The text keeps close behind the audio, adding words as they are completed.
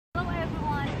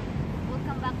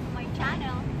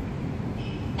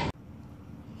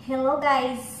Hello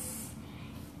guys,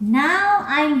 now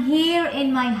I'm here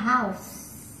in my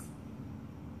house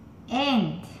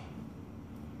and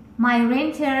my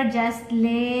renter just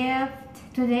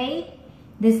left today,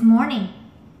 this morning.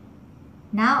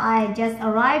 Now I just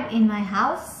arrived in my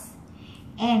house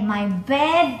and my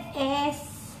bed is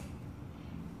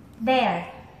there.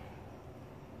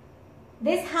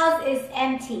 This house is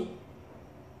empty.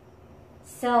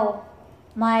 So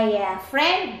my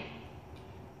friend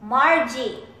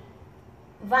Margie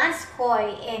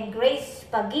Vanskoy and Grace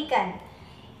Pagikan,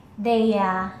 they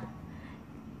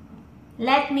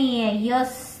let me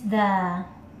use the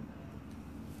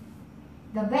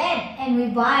bed, and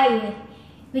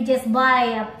we just buy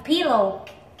a pillow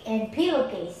and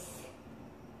pillowcase,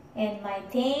 and my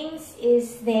things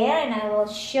is there, and I will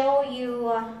show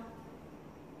you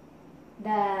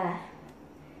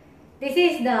this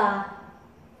is the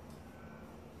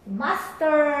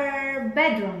master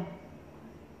bedroom,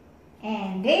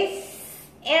 and this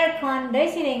air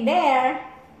conditioning there,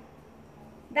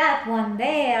 that one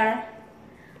there.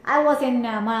 I was in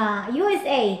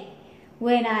USA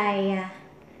when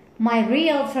my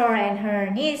realtor and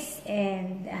her niece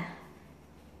and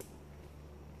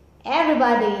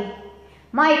everybody,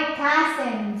 my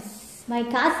cousin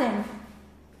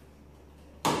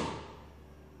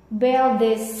built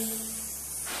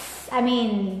this,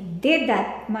 did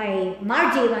that. My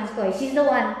Margie Vanskoy, she's the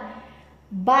one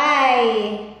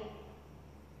buy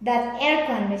that air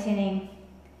conditioning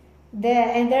there,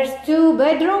 and there's 2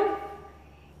 bedroom,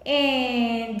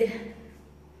 and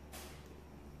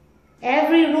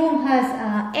every room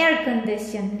has air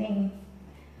conditioning.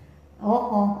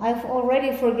 I've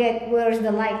already forget where's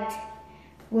the light.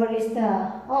 Where is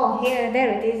the, here,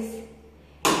 there it is.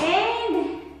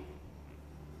 And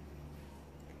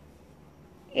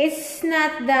it's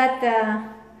not that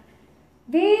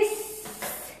this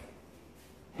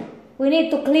we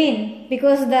need to clean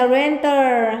because the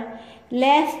renter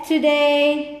left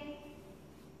today,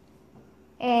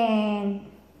 and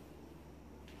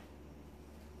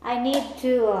I need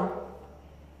to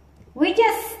we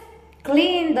just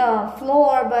clean the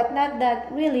floor, but not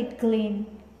that really clean.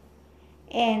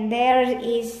 And there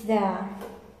is the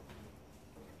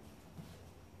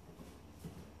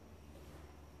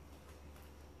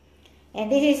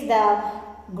and this is the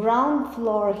ground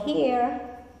floor here.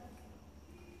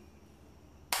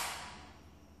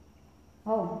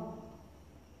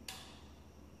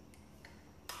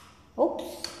 Oops.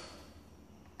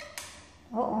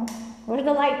 Where's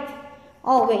the light?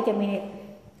 Wait a minute.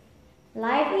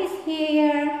 Light is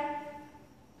here.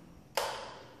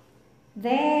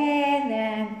 Then,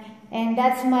 and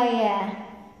that's my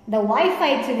the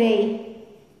Wi-Fi today.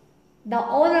 The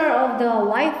owner of the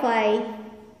Wi-Fi,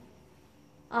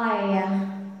 I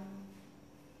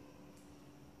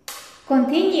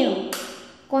continue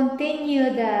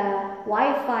the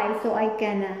Wi-Fi so I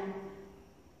can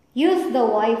use the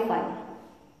Wi-Fi.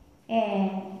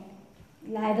 And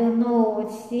I don't know,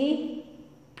 let's see.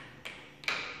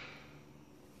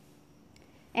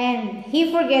 And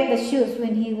he forget the shoes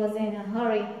when he was in a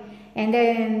hurry. And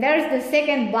then there's the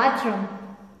second bathroom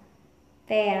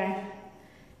there.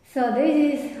 So this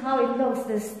is how it looks,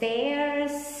 the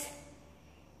stairs.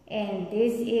 And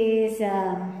this is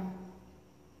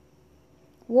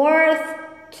worth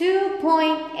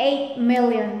 2.8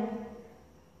 million.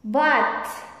 But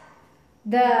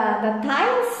the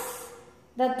tiles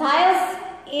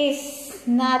is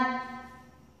not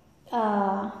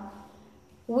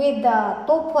with the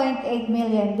 2.8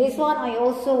 million. This one I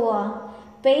also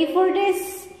pay for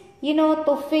this,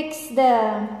 to fix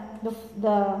the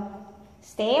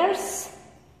stairs,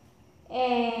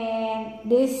 and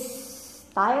this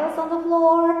tiles on the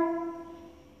floor,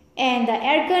 and the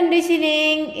air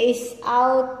conditioning is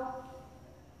out.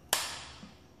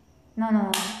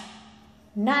 No,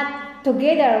 not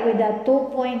together with the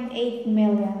 2.8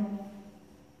 million.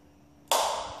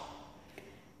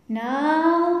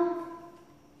 Now,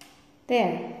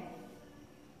 there.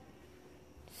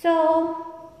 So,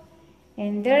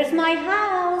 and there's my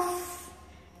house,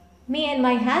 me and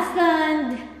my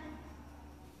husband.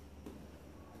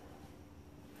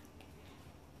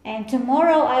 And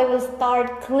tomorrow I will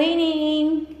start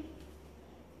cleaning,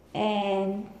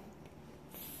 and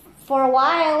for a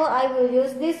while I will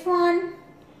use this one,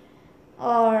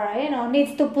 or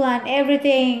needs to plan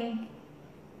everything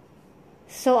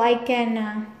so I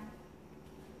can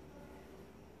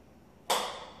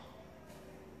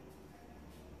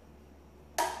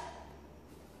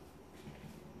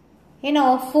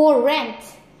for rent,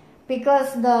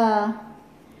 because the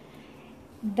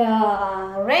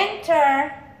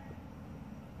renter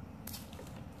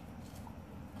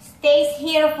stays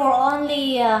here for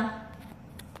only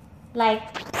like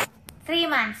 3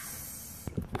 months.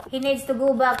 He needs to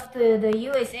go back to the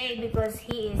USA because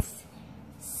he is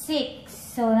sick.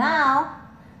 So now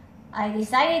I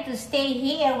decided to stay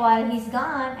here while he's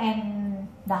gone, and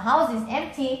the house is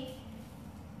empty.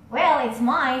 Well, it's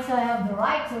mine, so I have the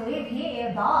right to live here,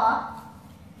 duh.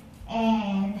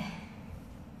 And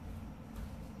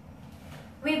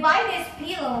we buy this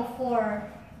pillow for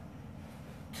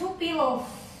 2 pillows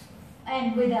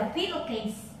and with a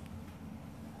pillowcase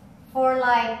for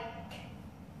like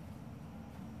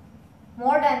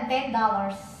more than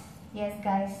 $10. Yes,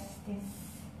 guys.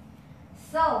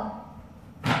 So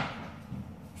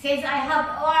since I have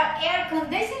our air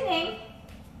conditioning,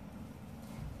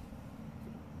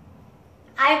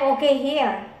 I'm okay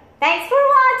here. Thanks for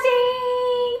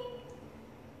watching.